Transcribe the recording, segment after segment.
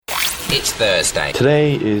It's Thursday.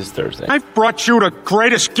 Today is Thursday. I've brought you the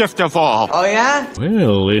greatest gift of all. Oh, yeah?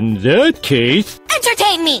 Well, in that case...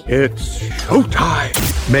 Entertain me! It's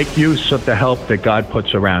showtime. Make use of the help that God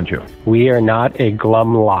puts around you. We are not a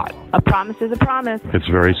glum lot. A promise is a promise. It's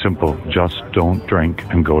very simple. Just don't drink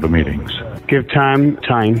and go to meetings. Give time.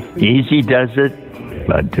 Easy does it,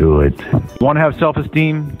 but do it. Want to have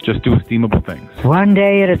self-esteem? Just do esteemable things. One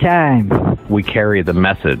day at a time. We carry the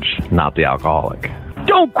message, not the alcoholic.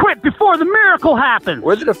 Don't quit before the miracle happens!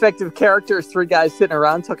 We're the Defective Characters, three guys sitting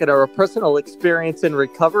around talking about our personal experience in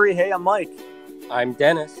recovery. Hey, I'm Mike. I'm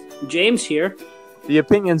Dennis. James here. The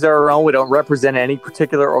opinions are our own. We don't represent any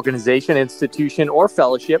particular organization, institution, or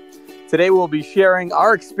fellowship. Today we'll be sharing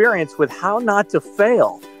our experience with how not to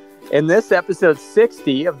fail in this episode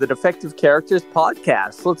 60 of the Defective Characters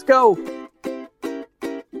podcast. Let's go.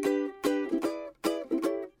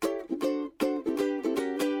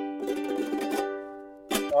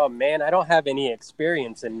 Oh, man, I don't have any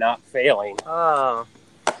experience in not failing.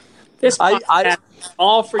 This podcast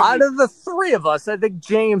all for you. Out of the three of us, I think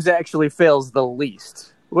James actually fails the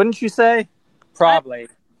least. Wouldn't you say? Probably.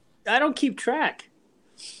 I don't keep track.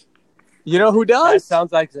 You know who does? That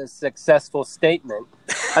sounds like a successful statement.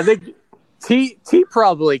 I think T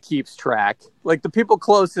probably keeps track. Like, the people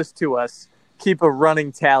closest to us keep a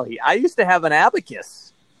running tally. I used to have an abacus.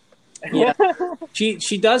 Yeah,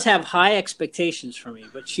 she does have high expectations for me,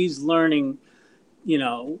 but she's learning,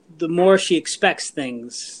 the more she expects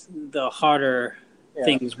things, the harder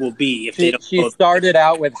things will be. If they don't. She started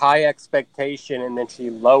out with high expectation, and then she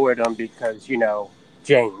lowered them because,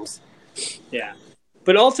 James. Yeah.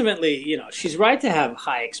 But ultimately, she's right to have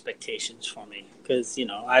high expectations for me because,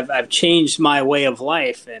 I've changed my way of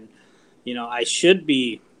life and, I should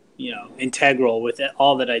be, integral with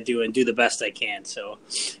all that I do and do the best I can. So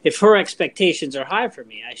if her expectations are high for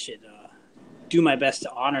me, I should do my best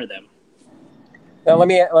to honor them. Now, let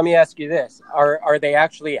me ask you this. Are they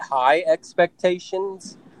actually high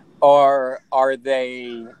expectations or are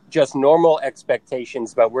they just normal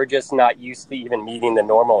expectations, but we're just not used to even meeting the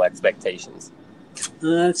normal expectations?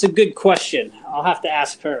 That's a good question. I'll have to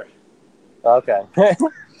ask her. Okay.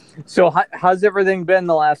 So how's everything been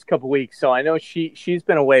the last couple weeks? So I know she's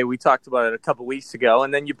been away. We talked about it a couple weeks ago,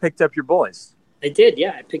 and then you picked up your boys. I did,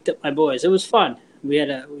 yeah. I picked up my boys. It was fun.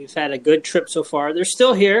 We've had a good trip so far. They're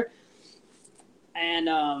still here, and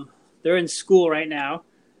they're in school right now.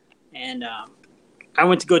 And I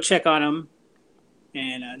went to go check on them,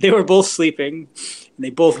 and they were both sleeping. And they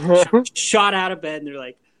both shot out of bed, and they're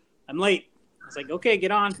like, "I'm late." I was like, "Okay,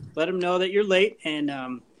 get on. Let them know that you're late, and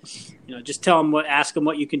just ask them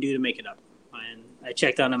what you can do to make it up." And I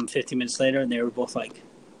checked on them 15 minutes later, and they were both like,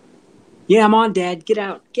 "Yeah, I'm on, Dad. Get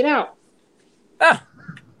out.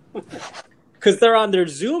 Because they're on their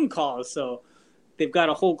Zoom calls, so they've got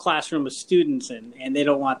a whole classroom of students, and they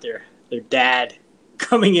don't want their dad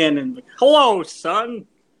coming in and like, "Hello, son.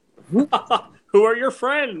 Who are your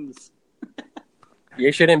friends?"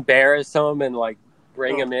 You should embarrass them and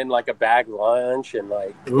bring them in like a bag lunch and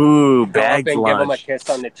bag lunch. Give them a kiss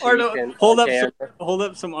on the cheek. Or no, and hold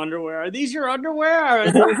up some underwear. Are these your underwear? Or are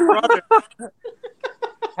these your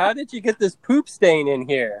How did you get this poop stain in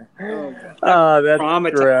here? Oh, that's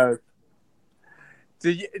gross.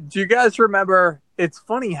 Do you guys remember? It's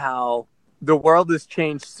funny how the world has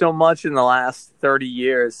changed so much in the last 30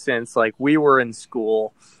 years since we were in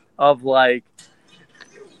school.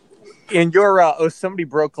 In your somebody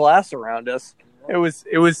broke glass around us. It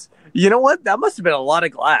was. You know what? That must have been a lot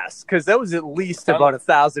of glass because that was at least about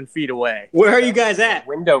 1,000 feet away. Where are you guys at?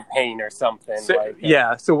 Window pane or something.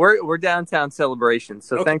 So we're downtown Celebration.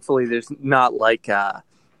 So Thankfully, there's not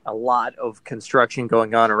a lot of construction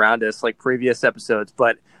going on around us like previous episodes.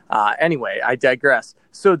 But anyway, I digress.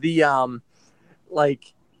 So the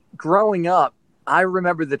growing up, I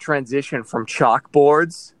remember the transition from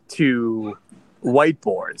chalkboards to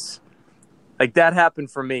whiteboards. That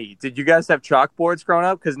happened for me. Did you guys have chalkboards growing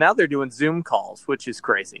up? Because now they're doing Zoom calls, which is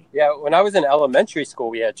crazy. Yeah, when I was in elementary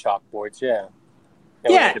school, we had chalkboards, yeah. And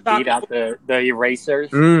we had to beat out the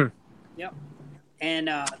erasers. Mm. Yep. And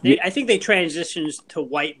I think they transitioned to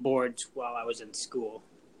whiteboards while I was in school.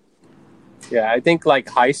 Yeah, I think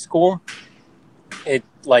high school, it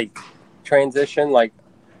transitioned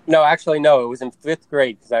no, it was in 5th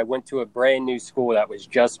grade because I went to a brand new school that was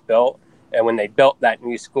just built. And when they built that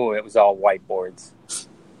new school, it was all whiteboards,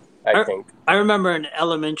 I think. I remember in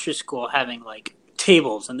elementary school having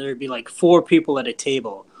tables, and there would be 4 people at a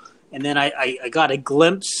table. And then I got a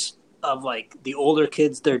glimpse of the older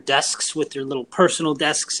kids, their desks with their little personal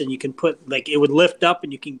desks, and you can put it would lift up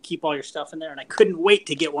and you can keep all your stuff in there. And I couldn't wait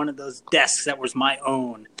to get one of those desks that was my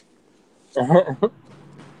own.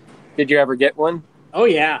 Yeah, Did you ever get one? Oh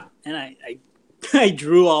yeah, and I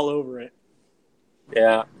drew all over it.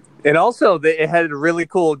 Yeah. And also, it had a really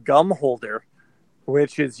cool gum holder,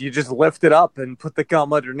 which is you just lift it up and put the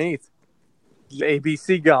gum underneath. The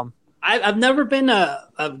ABC gum. I've never been a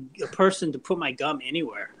person to put my gum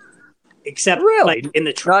anywhere, except Really? like in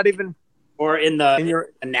the Not even or in a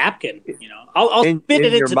napkin. You know, I'll spit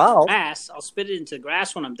it into the grass. I'll spit it into the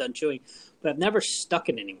grass when I'm done chewing, but I've never stuck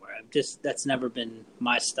it anywhere. That's never been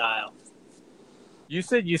my style. You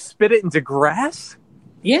said you spit it into grass?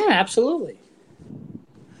 Yeah, absolutely.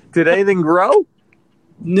 Did anything grow?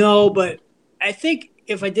 No, but I think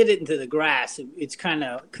if I did it into the grass, it's kind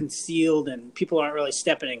of concealed and people aren't really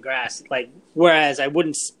stepping in grass. Like, whereas I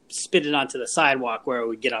wouldn't spit it onto the sidewalk where it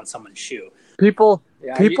would get on someone's shoe. People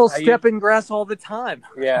step in grass all the time.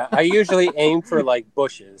 Yeah, I usually aim for like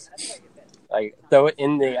bushes. Like throw it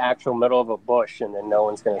in the actual middle of a bush and then no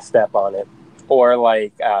one's going to step on it. Or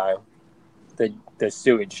like the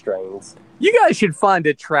sewage drains. You guys should find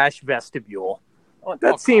a trash vestibule.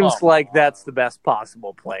 That seems like that's the best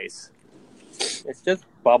possible place. It's just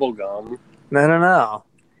bubble gum. No.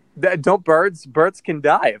 Don't birds can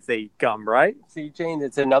die if they eat gum, right? See, Jane,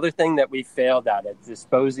 it's another thing that we failed at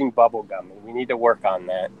disposing bubble gum, and we need to work on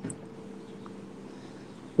that.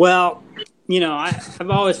 Well, you know,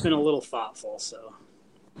 I've always been a little thoughtful, so.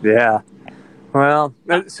 Yeah. Well,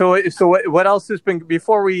 so what else has been,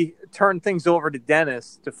 before we turn things over to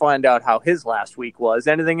Dennis to find out how his last week was,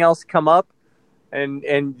 anything else come up and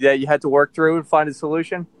that you had to work through and find a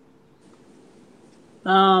solution?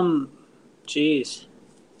 Geez.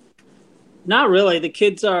 Not really. The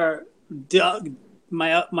kids are,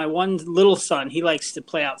 my one little son, he likes to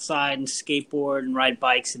play outside and skateboard and ride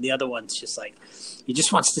bikes, and the other one's just like, he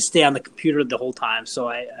just wants to stay on the computer the whole time. So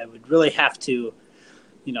I would really have to,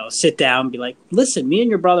 you know, sit down and be like, listen, me and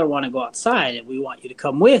your brother want to go outside and we want you to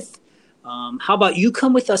come with. How about you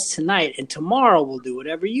come with us tonight and tomorrow we'll do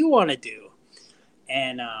whatever you want to do.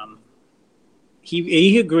 And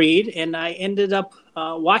he agreed, and I ended up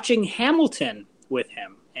watching Hamilton with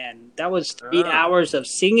him. And that was 3 hours of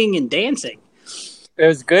singing and dancing. It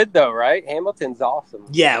was good, though, right? Hamilton's awesome.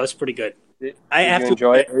 Yeah, it was pretty good. Did you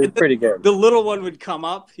enjoy it? It was pretty good. The little one would come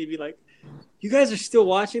up. He'd be like, you guys are still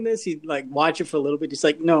watching this? He'd like watch it for a little bit. He's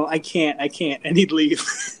like, no, I can't. And he'd leave.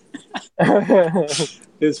 I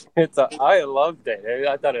loved it.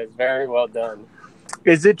 I thought it was very well done.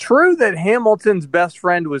 Is it true that Hamilton's best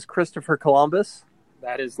friend was Christopher Columbus?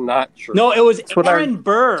 That is not true. No, it was Aaron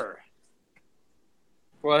Burr.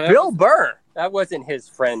 Well, Bill Burr. That wasn't his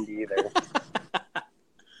friend either.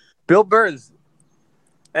 Bill Burr's.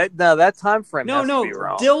 No, that time frame has to be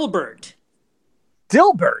wrong. Dilbert.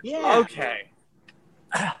 Dilbert. Yeah. Okay.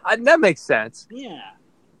 That makes sense. Yeah.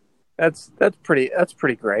 That's pretty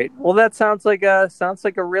great. Well, that sounds like a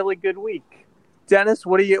really good week. Dennis,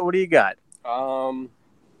 what do you got? My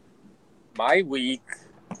week.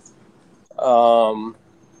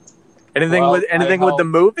 Anything with the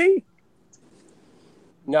movie?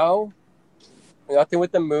 No, nothing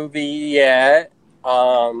with the movie yet.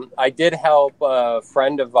 I did help a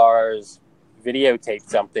friend of ours videotape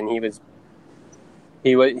something.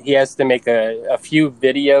 He has to make a few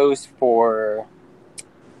videos for,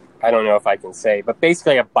 I don't know if I can say, but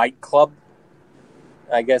basically a bike club,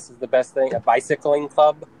 I guess is the best thing, a bicycling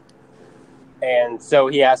club. And so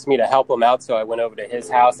he asked me to help him out, so I went over to his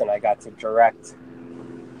house and I got to direct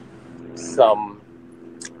some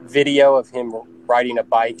video of him riding a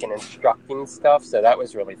bike and instructing stuff, so that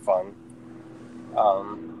was really fun.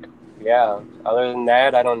 Yeah, other than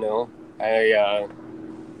that, I don't know.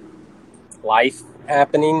 Life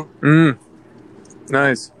happening.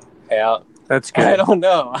 Nice. Yeah. That's good. I don't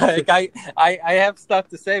know. I have stuff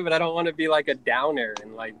to say, but I don't want to be like a downer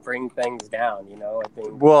and like bring things down, you know?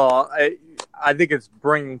 Well, I think it's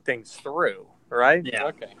bringing things through, right? Yeah.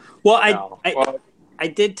 Okay. Well, I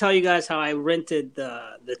did tell you guys how I rented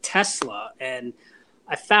the Tesla, and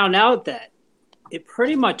I found out that it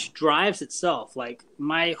pretty much drives itself. Like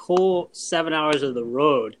my whole 7 hours of the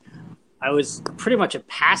road, I was pretty much a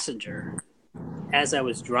passenger as I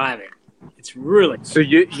was driving. It's really so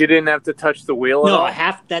you didn't have to touch the wheel at all?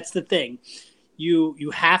 No, that's the thing.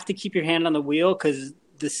 You have to keep your hand on the wheel because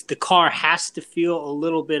the car has to feel a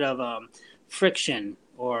little bit of friction,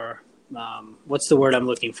 or what's the word I'm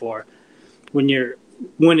looking for?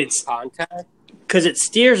 When it's contact, because it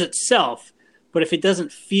steers itself. But if it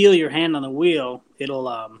doesn't feel your hand on the wheel,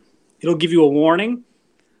 it'll give you a warning,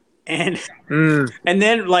 and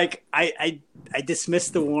then like I dismiss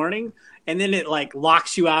the warning, and then it like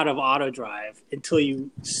locks you out of auto drive until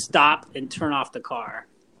you stop and turn off the car,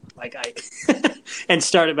 and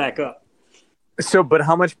start it back up. So, but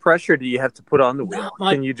how much pressure do you have to put on the wheel?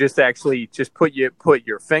 Can you just actually just put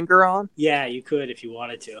your finger on? Yeah, you could if you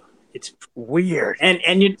wanted to. It's weird,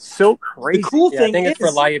 and you so crazy. The cool thing I think is, it's for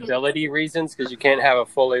liability reasons because you can't have a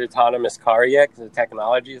fully autonomous car yet because the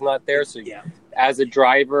technology is not there. So, as a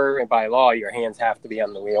driver and by law, your hands have to be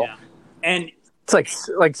on the wheel. Yeah. And it's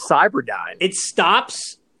like Cyberdyne. It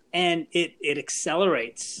stops and it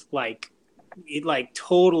accelerates it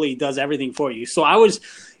totally does everything for you. So I was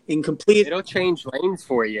in complete. It'll change lanes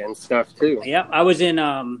for you and stuff too. Yeah, I was in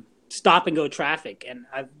stop and go traffic, and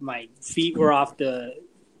my feet were off the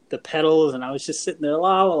pedals, and I was just sitting there,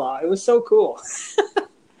 la la la. It was so cool.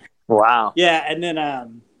 Wow. Yeah, and then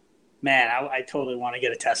man, I totally want to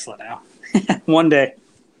get a Tesla now. One day.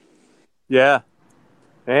 Yeah,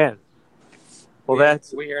 man. Well,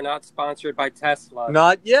 we are not sponsored by Tesla.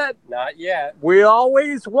 Not yet. Not yet. We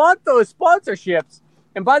always want those sponsorships.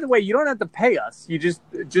 And by the way, you don't have to pay us. You just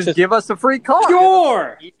give us a free car.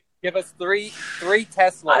 Sure. Give us three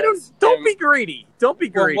Teslas. Don't be greedy. Don't be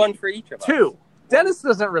greedy. One for each of us. 2. Dennis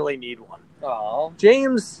doesn't really need one. Oh.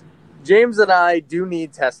 James and I do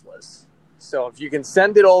need Teslas. So if you can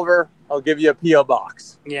send it over, I'll give you a P.O.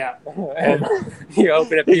 box. Yeah. And you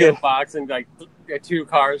open a P.O. box and 2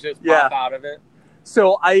 cars just pop out of it.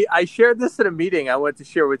 So I shared this at a meeting I went to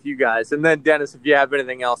share with you guys. And then, Dennis, if you have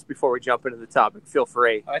anything else before we jump into the topic, feel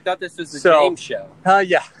free. I thought this was the James show.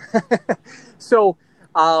 Yeah. So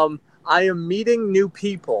I am meeting new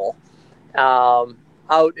people out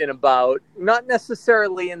and about, not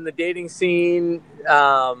necessarily in the dating scene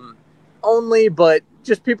only, but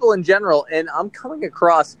just people in general. And I'm coming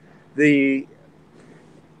across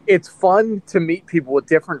it's fun to meet people with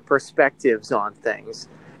different perspectives on things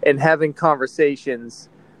and having conversations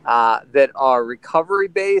that are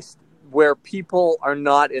recovery-based where people are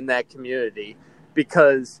not in that community,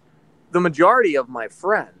 because the majority of my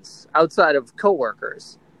friends, outside of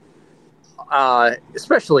coworkers,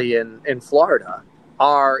 especially in Florida,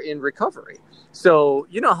 are in recovery. So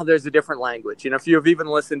you know how there's a different language. If you've even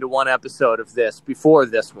listened to one episode of this before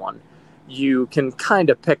this one, you can kind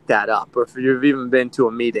of pick that up. Or if you've even been to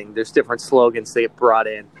a meeting, there's different slogans they get brought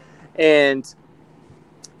in. And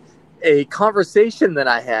a conversation that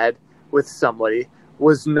I had with somebody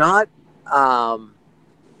was not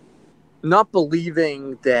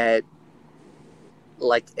believing that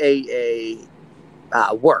AA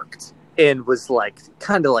worked, and was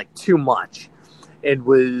kind of too much, and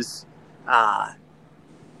was not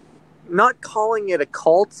calling it a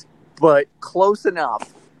cult, but close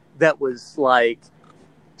enough that was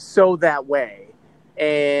so that way.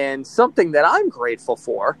 And something that I'm grateful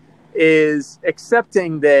for is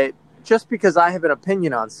accepting that just because I have an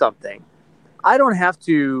opinion on something, I don't have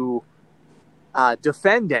to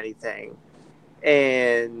defend anything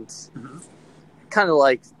and kind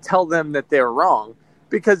of tell them that they're wrong.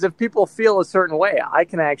 Because if people feel a certain way, I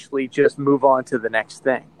can actually just move on to the next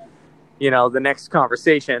thing, the next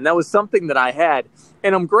conversation. And that was something that I had.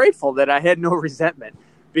 And I'm grateful that I had no resentment,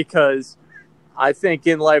 because I think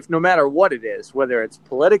in life, no matter what it is, whether it's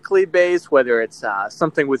politically based, whether it's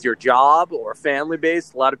something with your job or family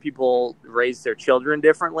based, a lot of people raise their children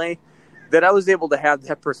differently, that I was able to have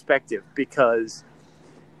that perspective, because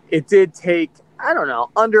it did take, I don't know,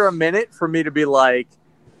 under a minute for me to be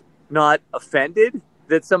not offended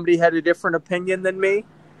that somebody had a different opinion than me,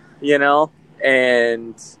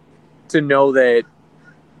 and to know that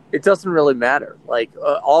it doesn't really matter.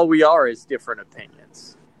 All we are is different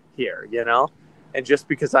opinions here, and just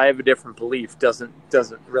because I have a different belief doesn't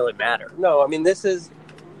really matter. No, I mean, this is,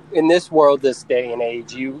 in this world, this day and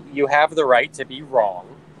age, you have the right to be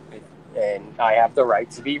wrong, and I have the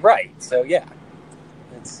right to be right. So yeah,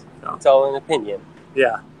 it's all an opinion.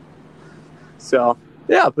 Yeah. So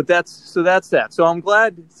yeah, but that's that. So I'm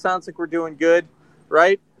glad. It sounds like we're doing good,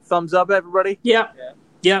 right? Thumbs up, everybody. Yeah.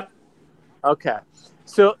 Okay.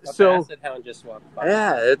 So Basset Hound just walked by.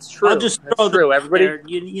 Yeah, it's true. I'll just throw true. Everybody, there.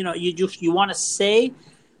 You want to say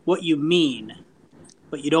what you mean,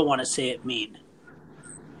 but you don't want to say it mean.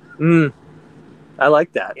 I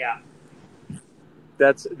like that. Yeah.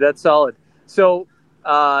 That's solid. So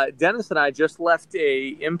Dennis and I just left a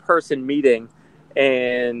in-person meeting,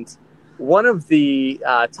 and one of the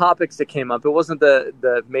topics that came up, it wasn't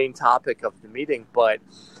the main topic of the meeting, but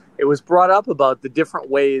it was brought up about the different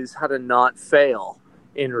ways how to not fail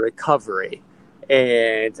in recovery.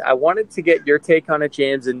 And I wanted to get your take on it,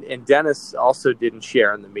 James, and Dennis also didn't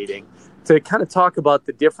share in the meeting, to kind of talk about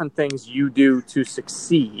the different things you do to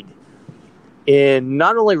succeed in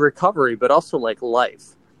not only recovery, but also life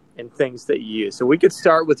and things that you use. So we could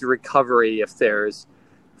start with recovery, if there's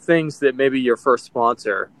things that maybe your first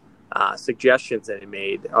sponsor suggestions that he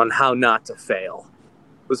made on how not to fail.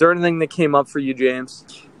 Was there anything that came up for you, James?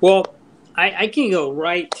 Well, I can go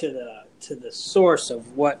right to the source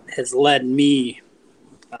of what has led me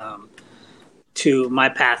to my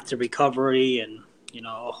path to recovery and,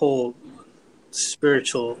 a whole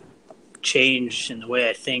spiritual change in the way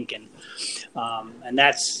I think. And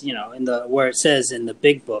that's, in where it says in the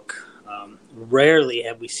big book, rarely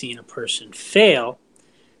have we seen a person fail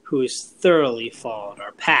who has thoroughly followed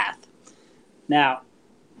our path. Now,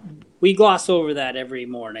 we gloss over that every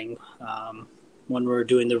morning when we're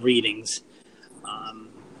doing the readings.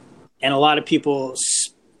 And a lot of people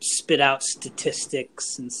spit out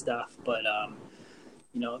statistics and stuff. But,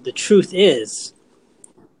 the truth is,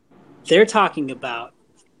 they're talking about,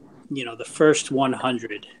 the first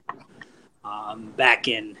 100 back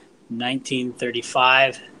in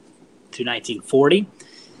 1935 to 1940.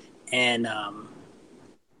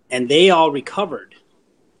 And they all recovered.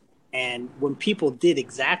 And when people did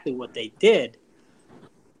exactly what they did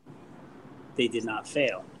not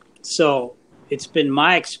fail. So it's been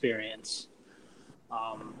my experience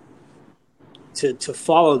to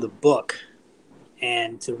follow the book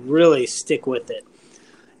and to really stick with it.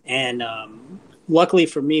 And luckily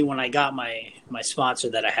for me, when I got my sponsor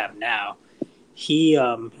that I have now, he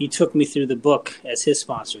took me through the book as his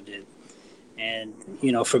sponsor did. And,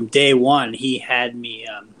 from day one, he had me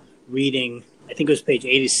reading, I think it was page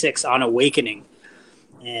 86 on awakening.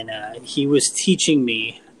 And he was teaching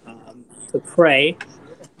me to pray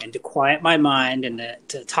and to quiet my mind and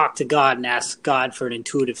to talk to God and ask God for an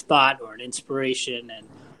intuitive thought or an inspiration and,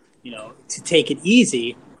 to take it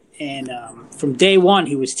easy. And from day one,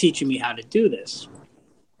 he was teaching me how to do this.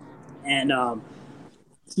 And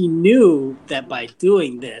he knew that by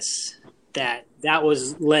doing this, that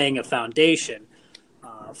was laying a foundation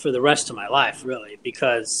for the rest of my life, really,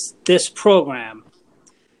 because this program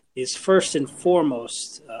is first and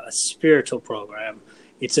foremost a spiritual program.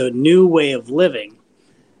 It's a new way of living,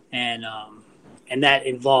 and that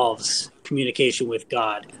involves communication with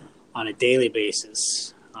God on a daily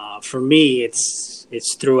basis. For me, it's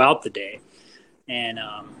throughout the day, and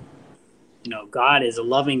God is a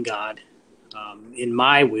loving God in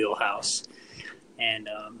my wheelhouse, and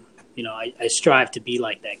I strive to be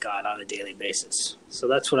like that God on a daily basis. So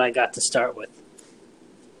that's what I got to start with.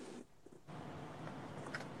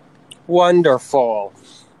 Wonderful.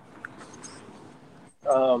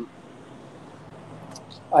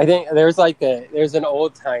 I think there's an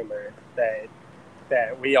old timer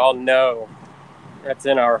that we all know that's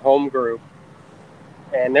in our home group,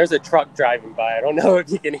 and there's a truck driving by. I don't know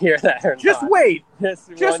if you can hear that or Just not. Wait.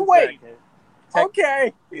 Just wait. Second.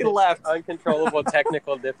 Okay, he left. Uncontrollable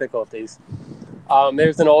technical difficulties.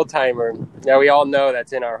 There's an old timer that we all know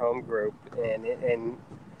that's in our home group, and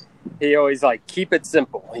he always keep it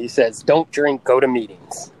simple. He says, "Don't drink, go to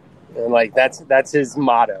meetings," and that's his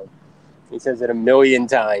motto. He says it 1,000,000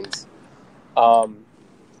 times.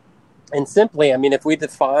 And simply, if we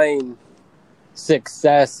define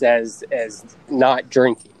success as not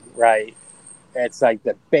drinking, right? It's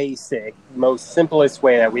the basic, most simplest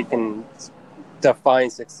way that we can define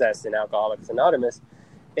success in Alcoholics Anonymous.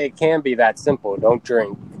 It can be that simple. Don't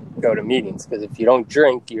drink, go to meetings. Because if you don't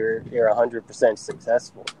drink, you're 100%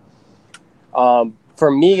 successful. For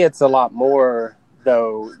me, it's a lot more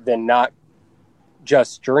though than not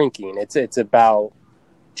just drinking. It's about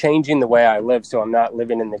changing the way I live, so I'm not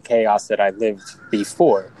living in the chaos that I lived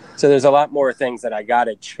before. So there's a lot more things that I got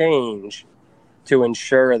to change to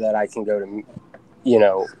ensure that I can go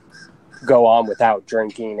on without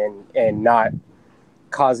drinking and not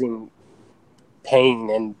causing pain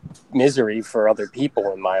and misery for other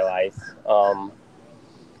people in my life.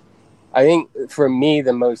 I think for me,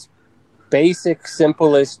 the most basic,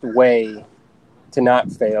 simplest way to not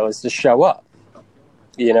fail is to show up,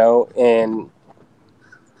 and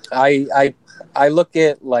I look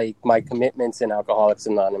at my commitments in Alcoholics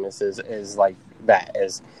Anonymous as that,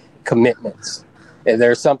 as commitments.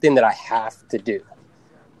 There's something that I have to do.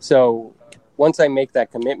 So once I make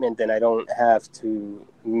that commitment, then I don't have to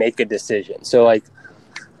make a decision. So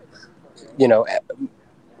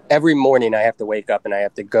every morning I have to wake up and I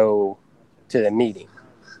have to go to the meeting.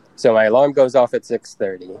 So my alarm goes off at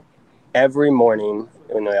 6:30. Every morning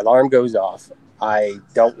when the alarm goes off, I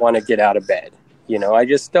don't want to get out of bed. I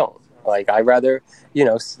just don't. I'd rather,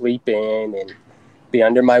 sleep in and be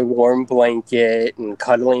under my warm blanket and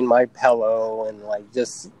cuddling my pillow and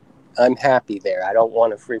I'm happy there. I don't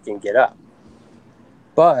want to freaking get up.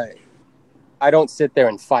 But I don't sit there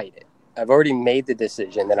and fight it. I've already made the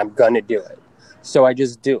decision that I'm going to do it. So I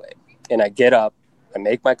just do it. And I get up, I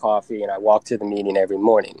make my coffee, and I walk to the meeting every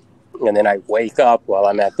morning. and then I wake up while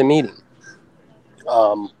I'm at the meeting.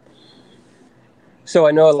 So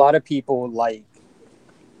I know a lot of people like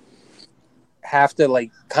have to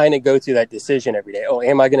like kind of go through that decision every day. Oh,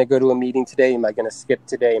 am I going to go to a meeting today? Am I going to skip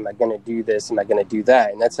today? Am I going to do this? Am I going to do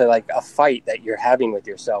that? And that's like a fight that you're having with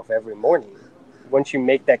yourself every morning. Once you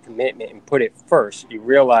make that commitment and put it first, you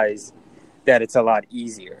realize that it's a lot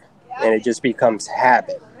easier and it just becomes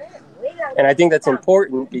habit. And I think that's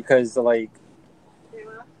important because like,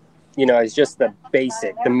 you know, it's just the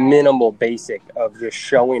minimal basic of just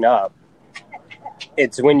showing up.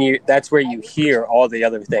 It's when that's where you hear all the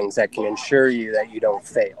other things that can ensure you that you don't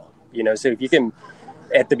fail. You know, so if you can,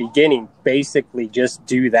 at the beginning, basically just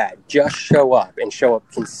do that, just show up and show up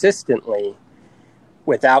consistently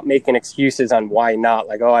without making excuses on why not.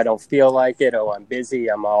 Like, oh, I don't feel like it. Oh, I'm busy.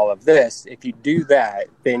 I'm all of this. If you do that,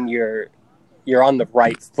 then you're on the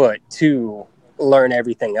right foot to learn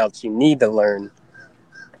everything else you need to learn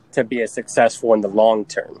to be as successful in the long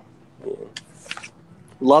term. Yeah.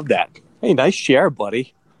 Love that. Hey, nice share,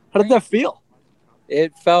 buddy. How did that feel?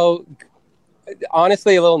 It felt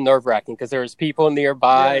honestly a little nerve-wracking because there was people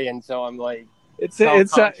nearby, and so I'm like, it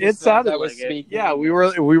sounded like it. Yeah, we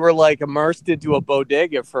were like immersed into a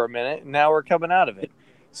bodega for a minute, and now we're coming out of it.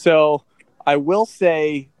 So I will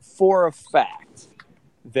say for a fact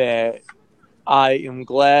that I am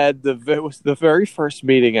glad it was the very first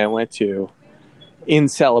meeting I went to in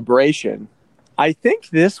celebration. I think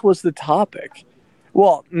this was the topic.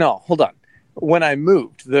 Well, no, hold on. When I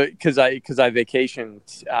moved, because I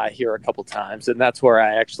vacationed here a couple times, and that's where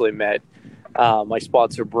I actually met my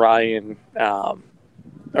sponsor Brian, or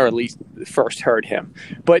at least first heard him.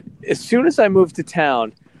 But as soon as I moved to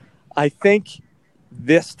town, I think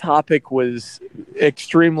this topic was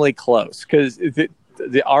extremely close because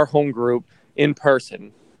our home group, in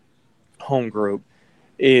person home group,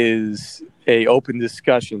 is a open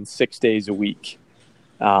discussion 6 days a week.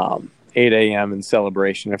 8 a.m. in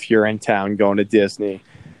celebration. If you're in town going to Disney,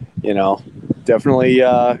 you know, definitely,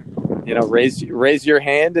 raise your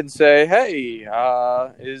hand and say, hey,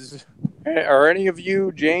 are any of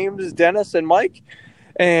you James, Dennis, and Mike?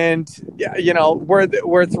 And, yeah, you know,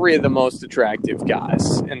 we're three of the most attractive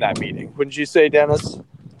guys in that meeting. Wouldn't you say, Dennis?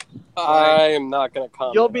 I am not going to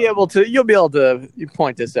comment. You'll be able to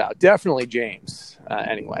point this out. Definitely James.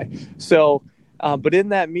 Anyway. So, but in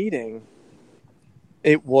that meeting,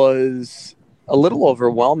 it was a little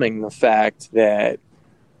overwhelming, the fact that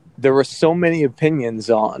there were so many opinions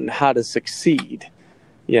on how to succeed,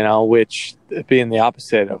 you know, which being the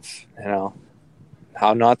opposite of, you know,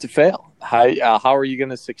 how not to fail. How are you going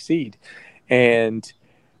to succeed? And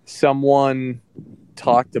someone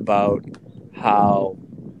talked about how,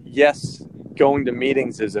 yes, going to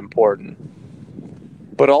meetings is important,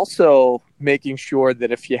 but also making sure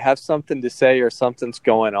that if you have something to say or something's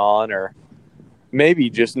going on, or maybe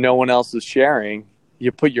just no one else is sharing,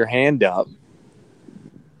 you put your hand up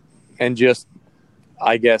and just,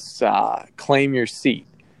 I guess, claim your seat.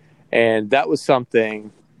 And that was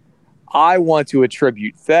something I want to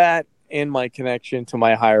attribute that and my connection to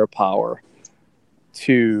my higher power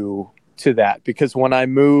to that. Because when I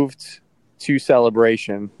moved to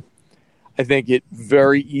Celebration, I think it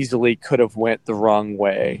very easily could have went the wrong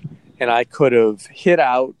way. And I could have hit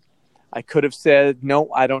out. I could have said,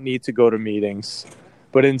 no, I don't need to go to meetings.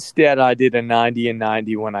 But instead, I did a 90 and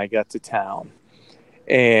 90 when I got to town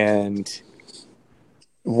and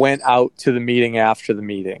went out to the meeting after the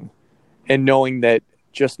meeting. And knowing that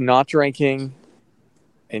just not drinking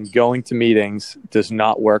and going to meetings does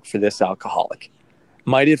not work for this alcoholic.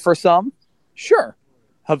 Might it for some? Sure.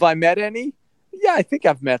 Have I met any? Yeah, I think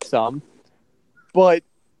I've met some. But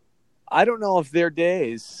I don't know if their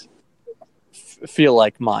days feel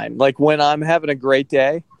like mine. Like when I'm having a great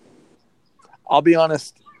day, I'll be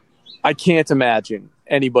honest, I can't imagine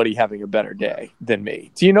anybody having a better day than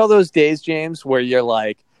me. Do you know those days, James, where you're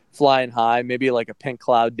like flying high, maybe like a pink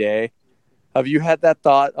cloud day? Have you had that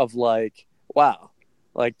thought of like, wow,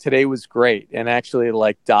 like today was great, and actually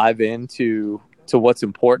like dive into what's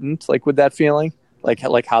important, like with that feeling, like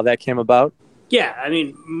how that came about? Yeah, I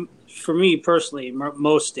mean, for me personally,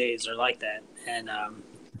 most days are like that. And,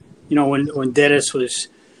 you know, when Dennis was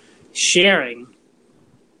sharing,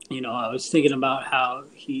 you know, I was thinking about how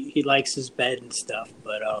he likes his bed and stuff.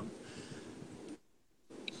 But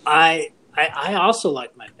I also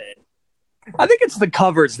like my bed. I think it's the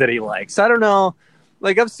covers that he likes. I don't know.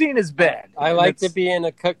 Like, I've seen his bed. I like to be in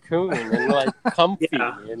a cocoon and, like, comfy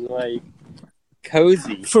and, like,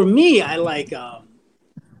 cozy. For me, I like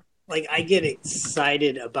I get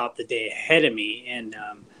excited about the day ahead of me. And,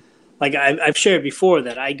 like, I've shared before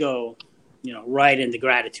that I go, you know, right into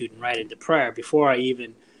gratitude and right into prayer before I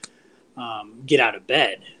even get out of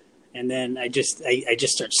bed. And then I just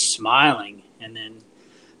start smiling, and then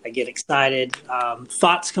I get excited.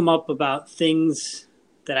 Thoughts come up about things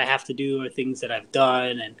that I have to do or things that I've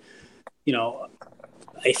done. And,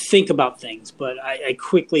 I think about things, but I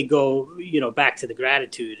quickly go, back to the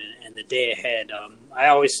gratitude and the day ahead. I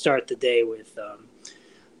always start the day with, a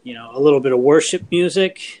little bit of worship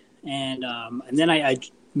music, and then I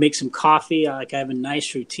make some coffee. I have a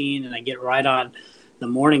nice routine, and I get right on the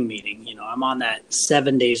morning meeting. I'm on that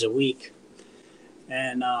 7 days a week,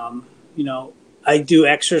 and I do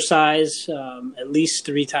exercise at least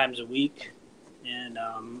 3 times a week, and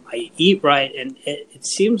I eat right, and it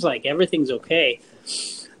seems like everything's okay.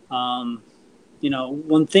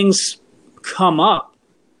 When things come up,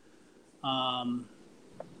 I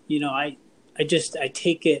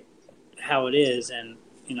take it how it is, and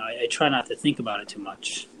I try not to think about it too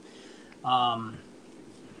much. I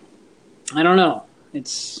don't know. I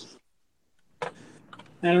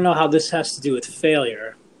don't know how this has to do with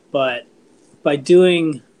failure, but by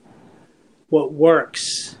doing what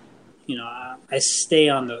works, I stay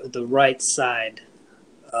on the right side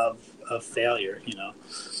of failure.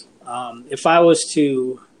 If I was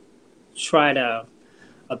to try to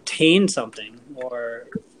obtain something or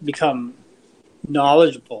become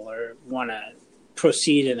knowledgeable or want to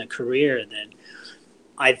proceed in a career, then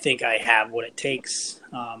I think I have what it takes.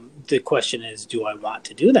 The question is, do I want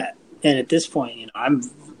to do that? And at this point, I'm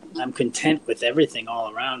content with everything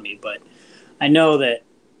all around me, but I know that,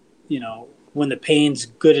 when the pain's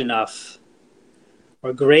good enough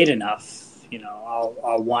or great enough,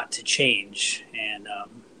 I'll want to change. And,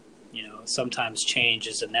 sometimes change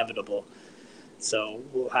is inevitable. So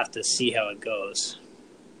we'll have to see how it goes.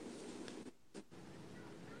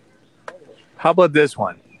 How about this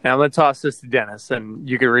one? Now I'm going to toss this to Dennis, and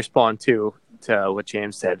you can respond to what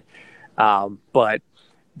James said. But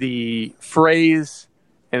the phrase,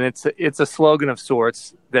 and it's a slogan of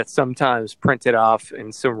sorts that's sometimes printed off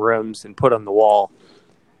in some rooms and put on the wall.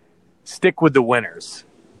 Stick with the winners.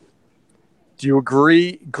 Do you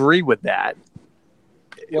agree with that?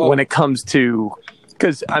 Well, when it comes to,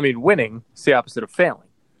 because winning is the opposite of failing.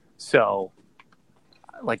 So,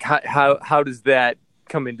 like, how does that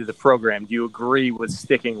come into the program? Do you agree with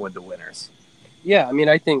sticking with the winners? Yeah,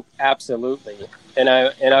 I think absolutely. And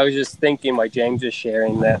I was just thinking, like James was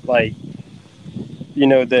sharing, that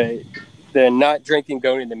the not drinking,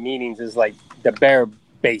 going to the meetings is like the bare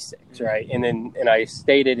basics, right? And I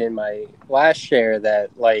stated in my last share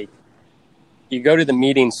that you go to the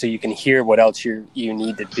meetings so you can hear what else you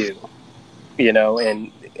need to do,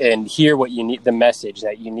 and hear what you need, the message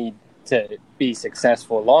that you need to be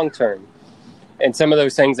successful long term. And some of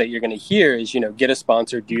those things that you're going to hear is, get a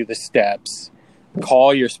sponsor, do the steps,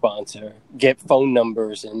 call your sponsor, get phone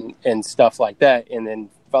numbers and stuff like that, and then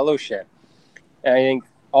fellowship. And I think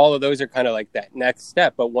all of those are kind of like that next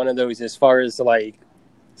step. But one of those, as far as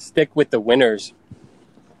stick with the winners,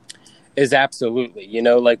 is absolutely,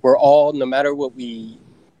 we're all, no matter what we,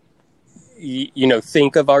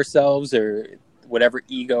 think of ourselves or whatever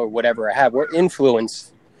ego or whatever I have, we're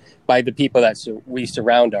influenced by the people that we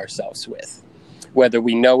surround ourselves with. Whether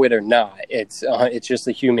we know it or not, it's just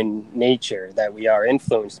the human nature that we are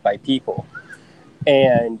influenced by people.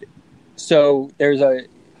 And so there's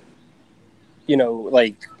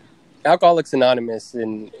Alcoholics Anonymous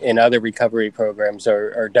and other recovery programs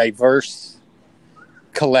are diverse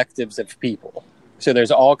collectives of people. So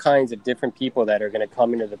there's all kinds of different people that are going to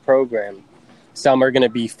come into the program. Some are going to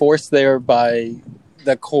be forced there by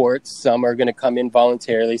the courts. Some are going to come in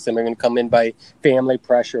voluntarily. Some are going to come in by family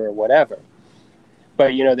pressure or whatever.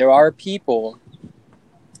 But, there are people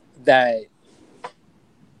that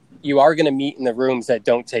you are going to meet in the rooms that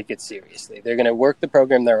don't take it seriously. They're going to work the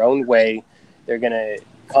program their own way. They're going to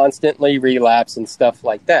constantly relapse and stuff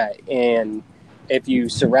like that. And if you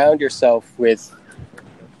surround yourself with,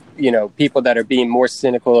 people that are being more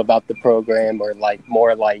cynical about the program, or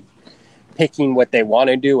more picking what they want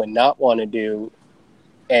to do and not want to do,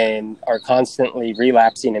 and are constantly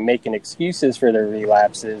relapsing and making excuses for their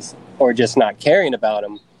relapses, or just not caring about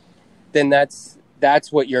them, then that's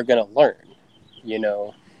what you're going to learn.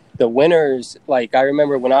 The winners, I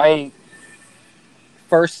remember when I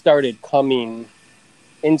first started coming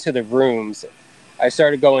into the rooms, I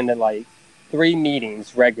started going to 3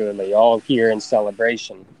 meetings regularly, all here in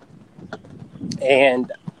Celebration.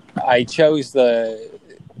 And I chose the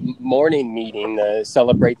morning meeting, the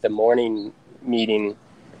Celebrate the Morning meeting,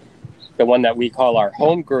 the one that we call our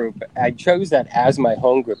home group. I chose that as my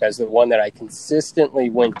home group, as the one that I consistently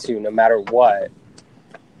went to no matter what,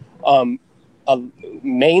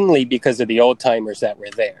 mainly because of the old timers that were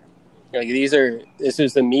there. Like this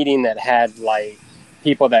was the meeting that had like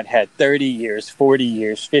people that had 30 years, 40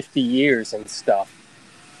 years, 50 years and stuff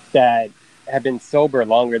that have been sober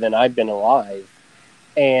longer than I've been alive.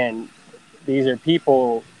 And these are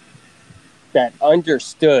people that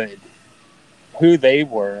understood who they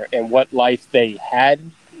were and what life they had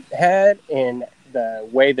and the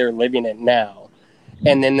way they're living it now.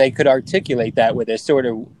 And then they could articulate that with a sort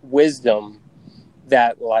of wisdom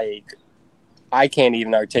that like I can't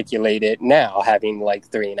even articulate it now, having like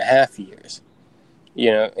 3.5 years,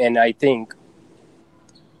 and I think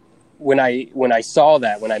when I saw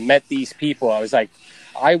that, when I met these people, I was like,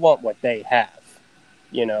 I want what they have,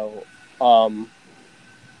 and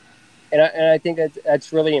I think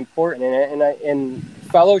that's really important. And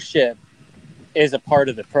fellowship is a part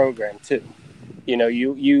of the program too.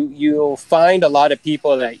 You'll find a lot of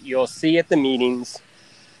people that you'll see at the meetings.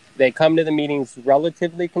 They come to the meetings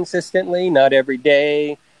relatively consistently, not every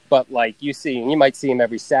day, but like you might see them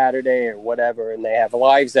every Saturday or whatever, and they have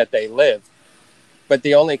lives that they live. But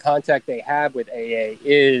the only contact they have with AA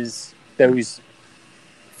is those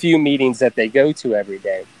few meetings that they go to every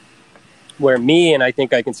day. Where me, and I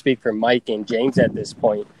think I can speak for Mike and James at this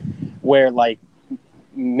point, where like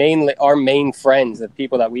mainly our main friends, the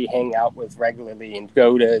people that we hang out with regularly and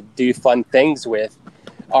go to do fun things with,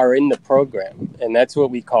 are in the program, and that's what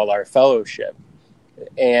we call our fellowship.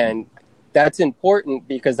 And that's important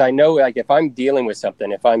because I know, like, if I'm dealing with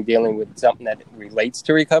something that relates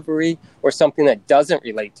to recovery or something that doesn't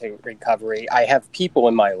relate to recovery, I have people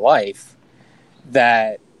in my life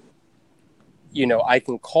that, I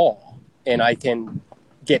can call and I can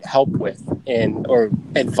get help with or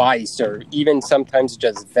advice, or even sometimes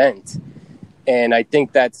just vent. And I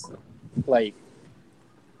think that's like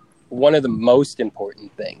one of the most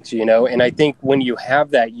important things, and I think when you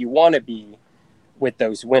have that, you want to be with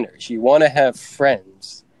those winners. You want to have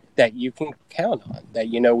friends that you can count on, that,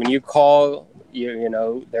 when you call,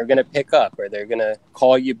 they're going to pick up, or they're going to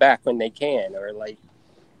call you back when they can, or like,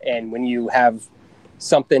 and when you have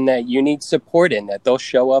something that you need support in, that they'll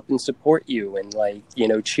show up and support you and like,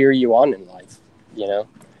 cheer you on in life,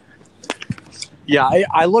 Yeah,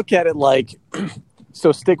 I look at it like,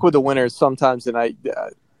 so stick with the winners sometimes. And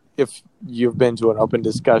if you've been to an open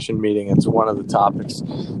discussion meeting, it's one of the topics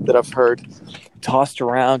that I've heard tossed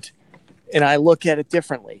around. And I look at it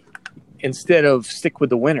differently. Instead of stick with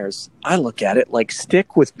the winners, I look at it like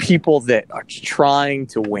stick with people that are trying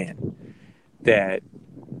to win, that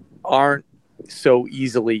aren't so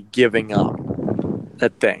easily giving up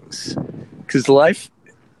at things. Because life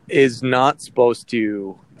is not supposed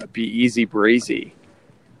to be easy breezy.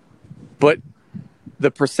 But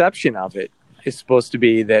the perception of it is supposed to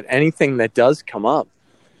be that anything that does come up,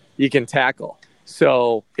 you can tackle.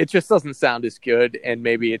 So it just doesn't sound as good, and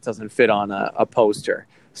maybe it doesn't fit on a poster.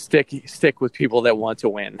 Stick with people that want to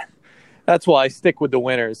win. That's why stick with the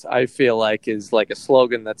winners, I feel like, is like a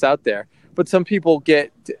slogan that's out there. But some people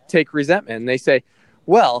take resentment, and they say,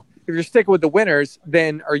 well, if you're sticking with the winners,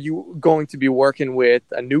 then are you going to be working with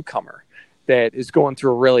a newcomer that is going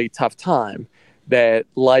through a really tough time, that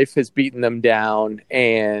life has beaten them down,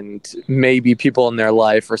 and maybe people in their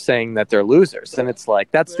life are saying that they're losers? And it's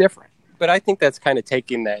like, that's different. But I think that's kind of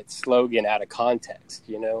taking that slogan out of context,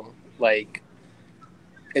 like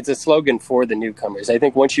it's a slogan for the newcomers. I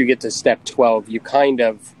think once you get to step 12, you kind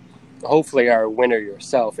of hopefully are a winner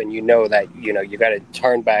yourself, and that, you got to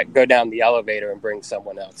turn back, go down the elevator and bring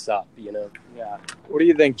someone else up, Yeah. What do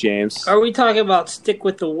you think, James? Are we talking about stick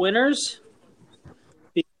with the winners?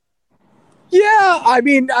 Yeah, I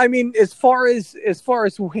mean, as far as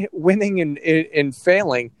winning and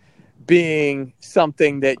failing being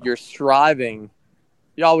something that you're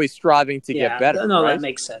always striving to get better. No, right? That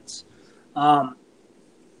makes sense. For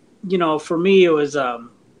me, it was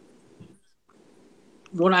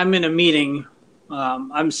when I'm in a meeting,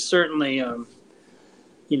 I'm certainly,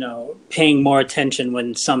 paying more attention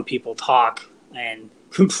when some people talk and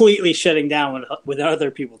completely shutting down when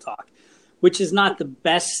other people talk, which is not the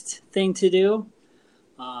best thing to do.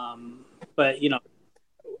 But,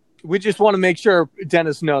 we just want to make sure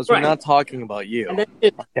Dennis knows right. We're not talking about you.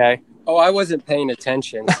 Okay. Oh, I wasn't paying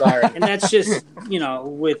attention. Sorry. And that's just,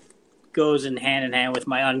 goes in hand with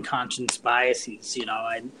my unconscious biases.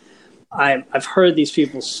 I've heard these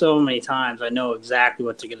people so many times. I know exactly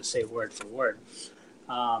what they're going to say word for word.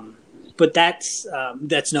 But that's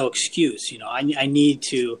no excuse. I need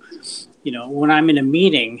to, when I'm in a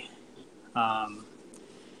meeting, I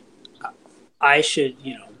should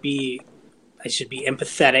be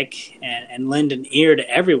empathetic and lend an ear to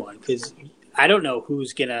everyone, because I don't know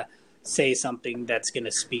who's going to say something that's going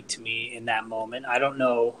to speak to me in that moment. I don't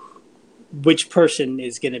know which person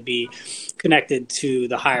is going to be connected to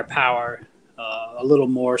the higher power a little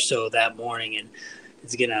more so that morning, and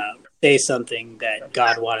is going to say something that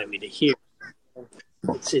God wanted me to hear.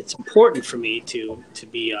 It's important for me to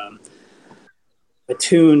be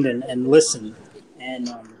attuned and listen. And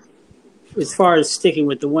as far as sticking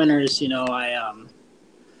with the winners,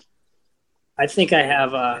 I think I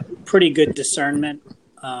have a pretty good discernment.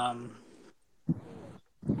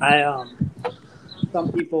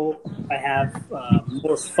 Some people I have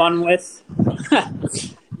more fun with,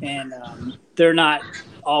 and they're not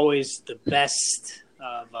always the best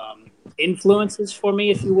of influences for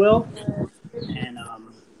me, if you will. And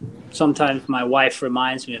sometimes my wife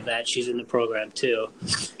reminds me of that. She's in the program too,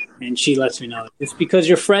 and she lets me know just because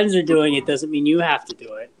your friends are doing it doesn't mean you have to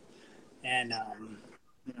do it. And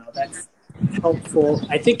that's helpful.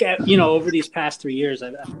 I think over these past 3 years,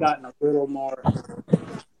 I've gotten a little more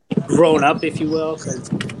grown up, if you will.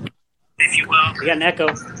 We got an echo.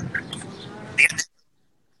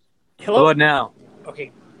 Hello? What now?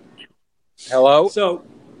 Okay. Hello? So,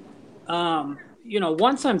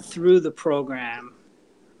 once I'm through the program,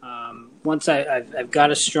 once I've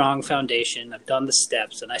got a strong foundation, I've done the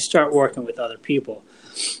steps, and I start working with other people,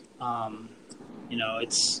 I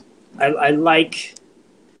like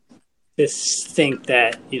to think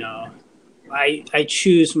that, I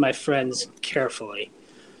choose my friends carefully.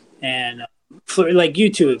 And for like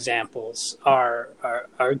you two examples are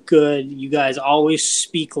good. You guys always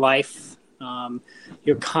speak life.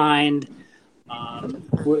 You're kind.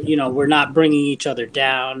 We're not bringing each other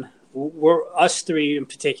down. Us three in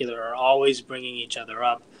particular are always bringing each other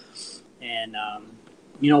up, and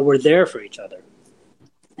we're there for each other.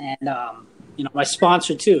 And my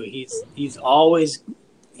sponsor too. He's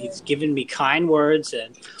given me kind words,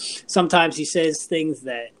 and sometimes he says things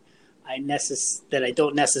that I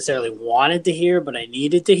don't necessarily wanted to hear, but I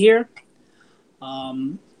needed to hear.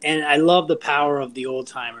 And I love the power of the old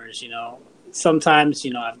timers. Sometimes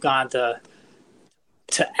I've gone to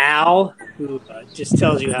Al, who just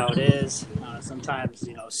tells you how it is. Sometimes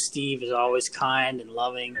Steve is always kind and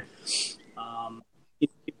loving.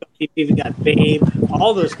 You've even got Babe.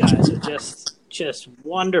 All those guys are just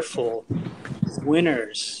wonderful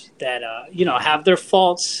winners that have their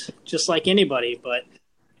faults just like anybody, but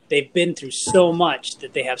they've been through so much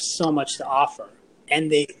that they have so much to offer,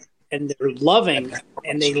 and they're loving,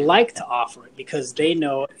 and they like to offer it because they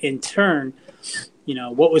know in turn,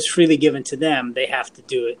 what was freely given to them, they have to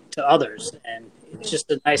do it to others, and it's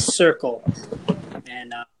just a nice circle.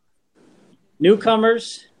 And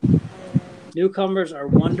newcomers are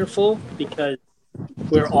wonderful because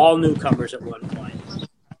we're all newcomers at one point.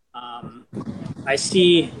 I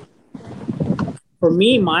see, for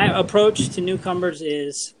me, my approach to newcomers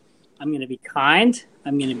is I'm going to be kind,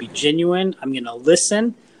 I'm going to be genuine, I'm going to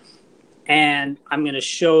listen, and I'm going to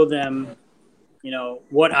show them,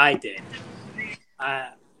 what I did.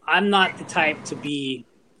 I'm not the type to be,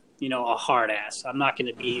 a hard ass. I'm not going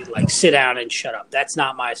to be like, sit down and shut up. That's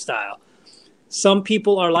not my style. Some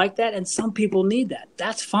people are like that, and some people need that.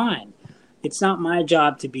 That's fine. It's not my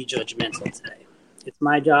job to be judgmental today. It's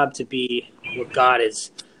my job to be what God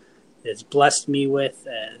has blessed me with,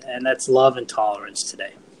 and that's love and tolerance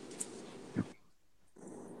today.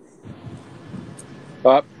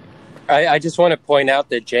 Well, I just want to point out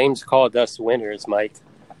that James called us winners, Mike.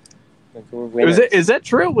 Like, we're winners. Is that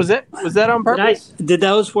true? Was that on purpose? Did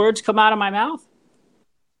those words come out of my mouth?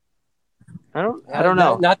 I don't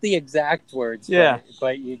know. Not the exact words, yeah,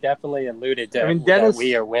 but you definitely alluded to Dennis, that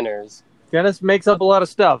we are winners. Dennis makes up a lot of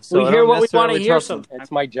stuff. So we hear what we want to hear.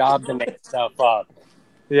 It's my job to make stuff up.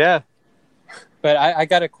 Yeah. But I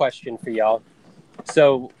got a question for y'all.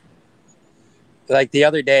 So, like the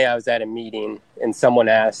other day I was at a meeting and someone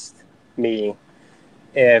asked me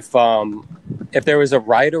if there was a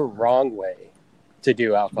right or wrong way to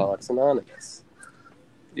do Alcoholics Anonymous.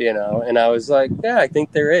 And I was like, yeah, I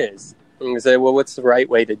think there is. And they said, well, what's the right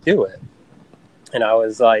way to do it? And I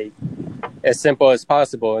was like, as simple as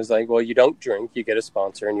possible. I was like, well, you don't drink, you get a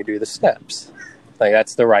sponsor, and you do the steps. Like,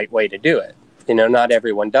 that's the right way to do it. Not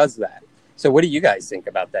everyone does that. So what do you guys think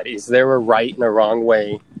about that? Is there a right and a wrong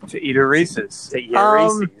way to eat a Reese's?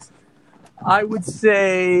 I would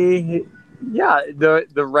say, yeah,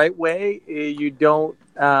 the right way, you don't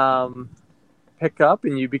pick up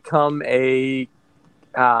and you become a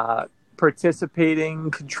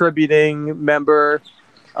participating, contributing member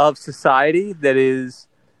of society that is,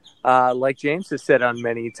 like James has said on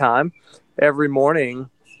many times, every morning.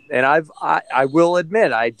 And I will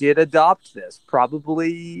admit, I did adopt this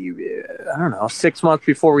probably, 6 months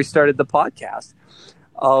before we started the podcast,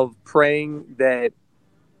 of praying that,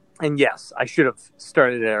 and yes, I should have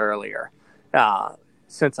started it earlier,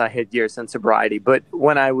 since I had years in sobriety. But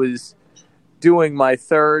when I was doing my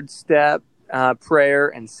third step prayer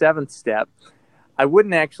and seventh step, I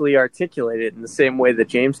wouldn't actually articulate it in the same way that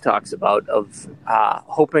James talks about, of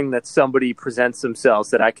hoping that somebody presents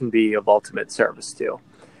themselves that I can be of ultimate service to.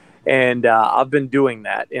 And I've been doing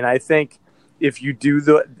that. And I think if you do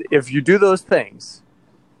those things,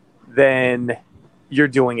 then you're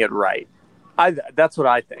doing it right. That's what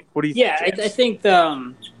I think. What do you think, James? I think,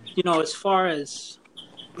 as far as,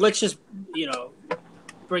 let's just,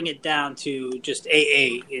 bring it down to just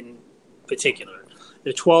AA in particular,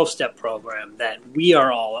 the 12-step program that we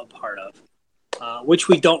are all a part of, which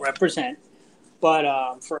we don't represent. But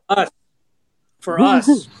for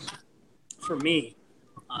me,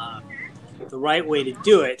 the right way to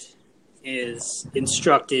do it is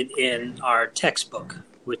instructed in our textbook,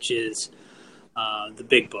 which is the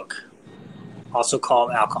Big Book, also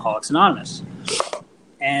called Alcoholics Anonymous.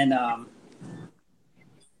 And I've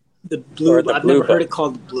never heard it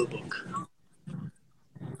called the Blue Book.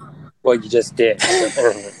 Well, you just did.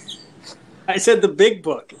 I said the Big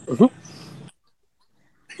Book.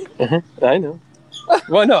 I know.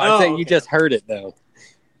 Well, no, I'm saying you just heard it, though.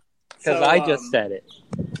 Because I just said it.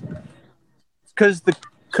 Because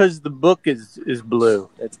the book is blue.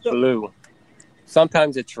 It's blue.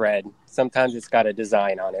 Sometimes it's red. Sometimes it's got a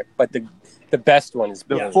design on it. But the best one is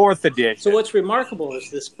blue. The fourth edition. So what's remarkable is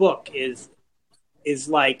this book is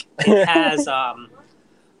like it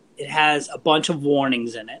has a bunch of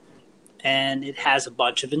warnings in it, and it has a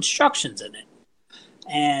bunch of instructions in it,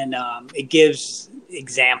 and it gives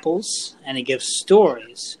examples and it gives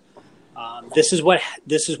stories. This is what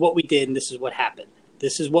we did, and this is what happened.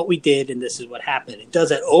 This is what we did, and this is what happened. It does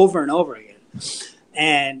that over and over again,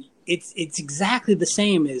 and it's exactly the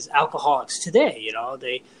same as alcoholics today.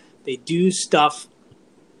 They do stuff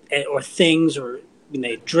or things, or when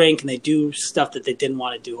they drink and they do stuff that they didn't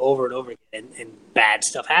want to do over and over again, and bad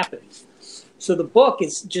stuff happens. So the book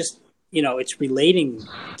is just, it's relating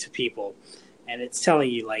to people, and it's telling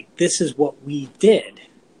you, like, this is what we did.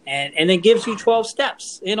 And it gives you 12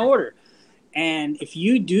 steps in order. And if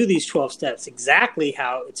you do these 12 steps exactly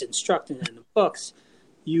how it's instructed in the books,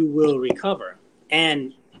 you will recover.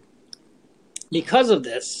 And because of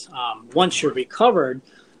this, once you're recovered,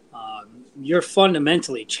 you're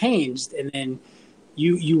fundamentally changed, and then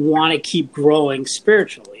you want to keep growing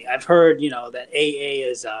spiritually. I've heard, that AA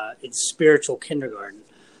is it's spiritual kindergarten.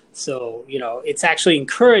 So, it's actually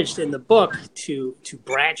encouraged in the book to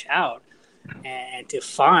branch out and to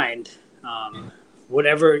find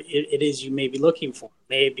whatever it is you may be looking for.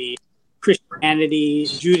 Maybe Christianity,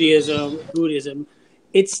 Judaism, Buddhism.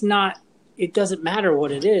 It doesn't matter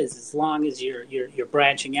what it is, as long as you're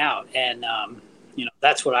branching out. And,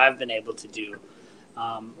 that's what I've been able to do.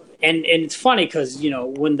 And it's funny because,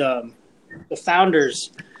 when the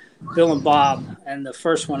founders, Bill and Bob, and the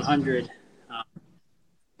first 100,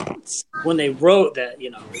 when they wrote that,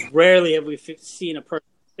 rarely have we seen a person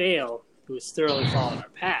fail who was thoroughly following our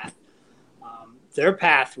path. Their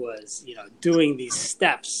path was, doing these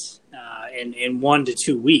steps in 1 to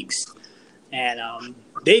 2 weeks. And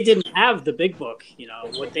they didn't have the Big Book.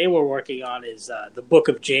 What they were working on is the book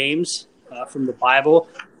of James from the Bible,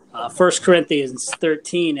 1 Corinthians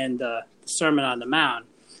 13, and the Sermon on the Mount.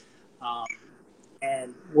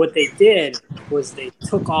 And what they did was they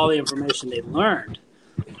took all the information they learned,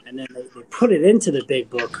 and then they put it into the Big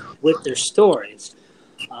Book with their stories.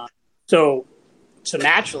 So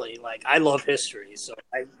naturally, like, I love history, so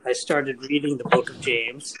I started reading the book of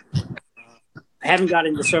James. I haven't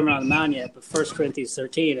gotten the Sermon on the Mount yet, but 1 Corinthians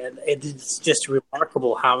 13, and it's just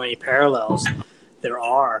remarkable how many parallels there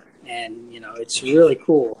are, and it's really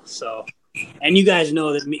cool. So, and you guys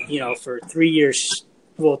know that for 3 years,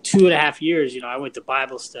 2.5 years, I went to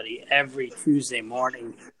Bible study every Tuesday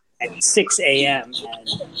morning at 6 a.m. and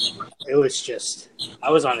it was just,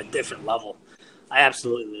 I was on a different level. I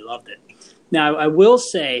absolutely loved it. Now, I will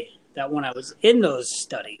say that when I was in those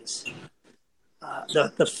studies,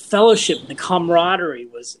 the fellowship, the camaraderie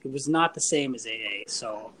was not the same as AA.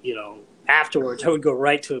 So, afterwards I would go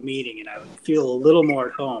right to a meeting and I would feel a little more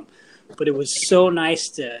at home. But it was so nice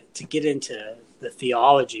to get into the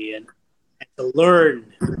theology and to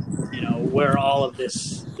learn, where all of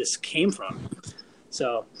this came from.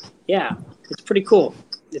 So, yeah, it's pretty cool.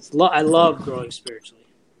 I love growing spiritually.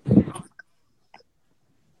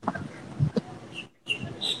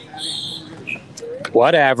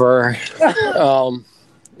 Whatever. I'm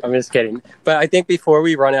just kidding. But I think before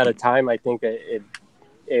we run out of time, I think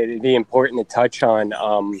it'd be important to touch on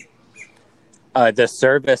the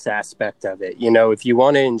service aspect of it. If you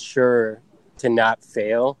want to ensure to not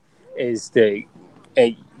fail, is to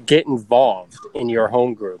get get involved in your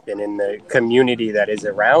home group and in the community that is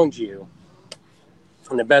around you.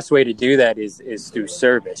 And the best way to do that is through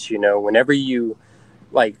service. You know, whenever you,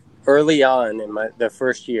 like early on in the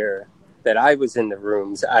first year that I was in the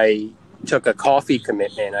rooms, I took a coffee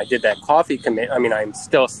commitment. I did that coffee commitment. I mean, I'm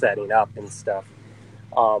still setting up and stuff.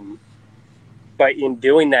 But in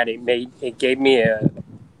doing that, it gave me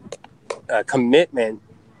a commitment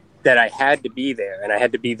that I had to be there, and I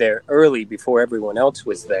had to be there early before everyone else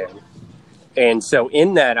was there. And so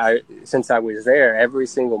in that, since I was there every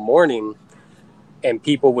single morning, and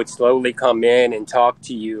people would slowly come in and talk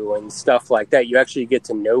to you and stuff like that, you actually get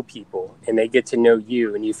to know people, and they get to know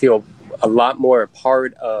you, and you feel a lot more a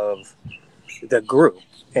part of the group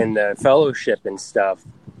and the fellowship and stuff,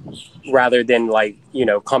 rather than like, you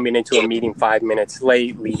know, coming into a meeting 5 minutes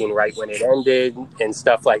late, leaving right when it ended and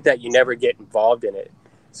stuff like that. You never get involved in it.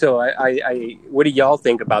 So I what do y'all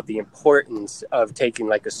think about the importance of taking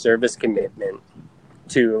like a service commitment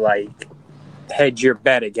to like hedge your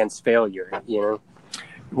bet against failure, you know?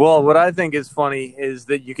 Well, what I think is funny is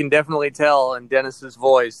that you can definitely tell in Dennis's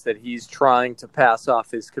voice that he's trying to pass off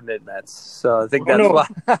his commitments. So I think that's why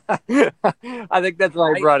I think that's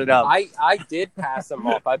why I brought it up. I did pass them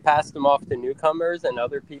off. I passed them off to newcomers and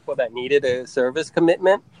other people that needed a service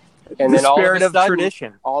commitment. And then all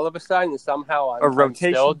of a sudden, somehow I'm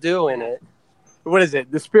still doing it. What is it?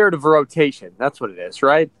 The spirit of rotation. That's what it is,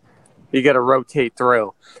 right? You got to rotate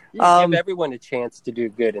through. You give everyone a chance to do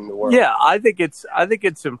good in the world. Yeah, I think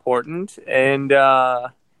it's important, and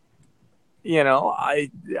you know, I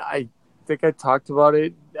think I talked about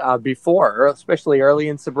it before, especially early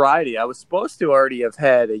in sobriety. I was supposed to already have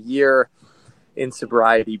had a year in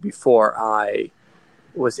sobriety before I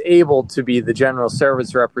was able to be the general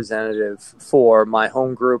service representative for my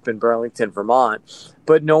home group in Burlington, Vermont,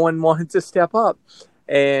 but no one wanted to step up.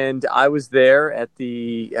 And I was there at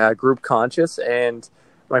the group conscious, and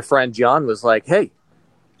my friend John was like, "Hey,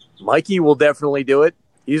 Mikey will definitely do it.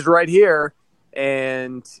 He's right here."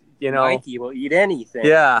 And, you know, Mikey will eat anything.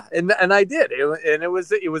 Yeah. And I did. It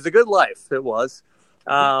was a good life. It was.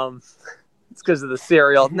 It's because of the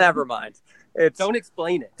cereal. Never mind. Don't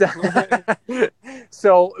explain it.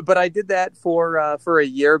 So, but I did that for a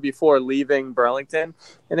year before leaving Burlington,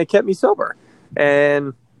 and it kept me sober.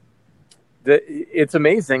 And it's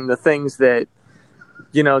amazing the things that,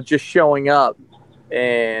 you know, just showing up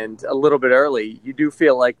and a little bit early, you do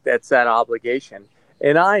feel like that's that obligation.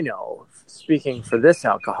 And I know, speaking for this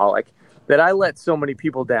alcoholic, that I let so many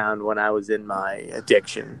people down when I was in my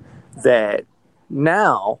addiction that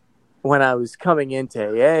now when I was coming into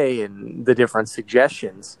AA and the different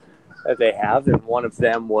suggestions that they have, and one of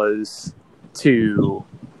them was to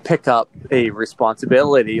pick up a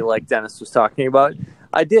responsibility like Dennis was talking about,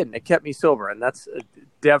 I did, and it kept me sober, and that's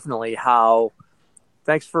definitely how.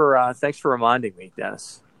 Thanks for reminding me,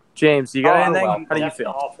 Dennis. James, you got anything? Well, how do you feel?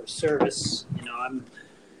 All for service, you know,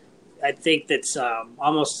 I think that's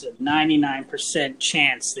almost a 99%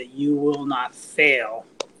 chance that you will not fail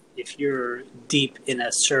if you're deep in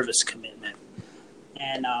a service commitment,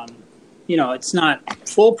 and you know, it's not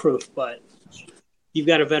foolproof, but you've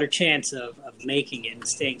got a better chance of making it and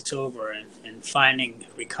staying sober and finding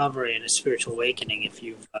recovery and a spiritual awakening if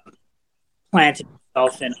you've planted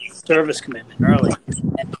yourself in a service commitment early.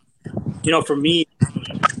 And, you know, for me,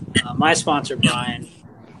 my sponsor, Brian,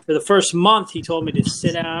 for the first month, he told me to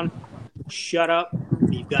sit down, shut up,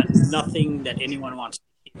 you've got nothing that anyone wants to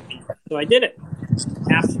hear. So I did it.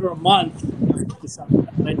 After a month,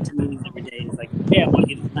 I went to meetings every day. He's like, "Hey, I want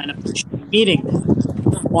you to sign up for a meeting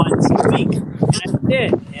once a week." And I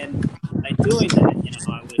did. And by doing that, you know,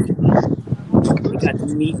 I got to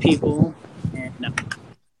meet people, and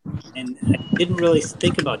I didn't really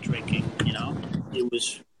think about drinking. You know, it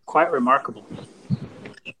was quite remarkable.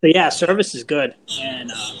 So yeah, service is good,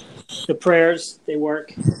 and the prayers, they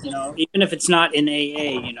work. You know, even if it's not in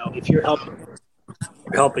AA, you know, if you're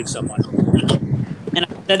helping someone. And I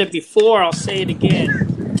said it before, I'll say it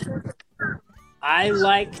again. I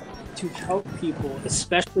like to help people,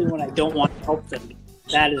 especially when I don't want to help them.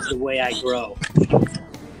 That is the way I grow.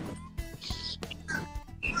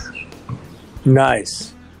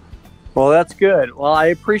 Nice. Well, that's good. Well, I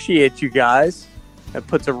appreciate you guys. That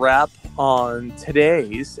puts a wrap on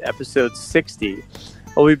today's episode 60.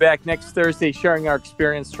 We'll be back next Thursday sharing our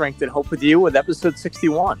experience, strength, and hope with you with episode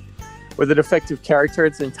 61. With a defective character,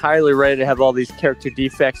 it's entirely ready to have all these character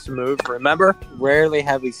defects removed. Remember, rarely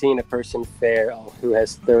have we seen a person fail who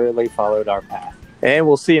has thoroughly followed our path. And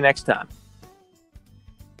we'll see you next time.